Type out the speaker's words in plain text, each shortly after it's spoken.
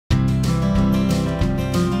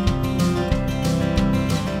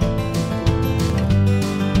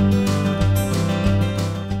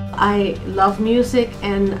I love music,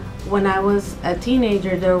 and when I was a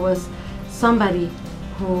teenager there was somebody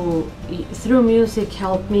who through music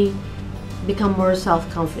helped me become more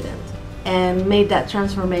self-confident and made that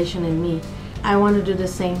transformation in me. I want to do the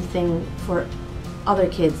same thing for other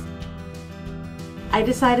kids. I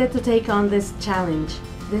decided to take on this challenge,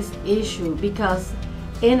 this issue, because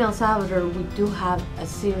in El Salvador we do have a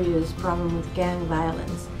serious problem with gang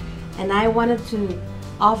violence, and I wanted to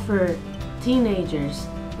offer teenagers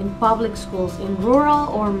in public schools in rural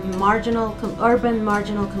or urban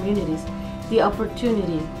marginal communities the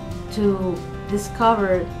opportunity to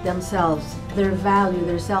discover themselves, their value,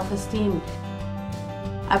 their self-esteem.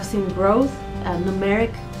 I've seen growth,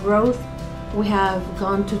 numeric growth. We have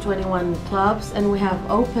gone to 21 clubs, and we have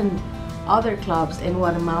opened other clubs in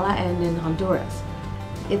Guatemala and in Honduras.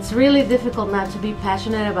 It's really difficult not to be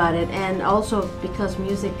passionate about it, and also because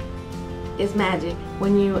music is magic.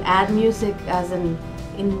 When you add music as an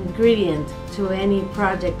ingredient to any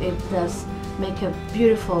project, it does make a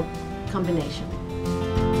beautiful combination.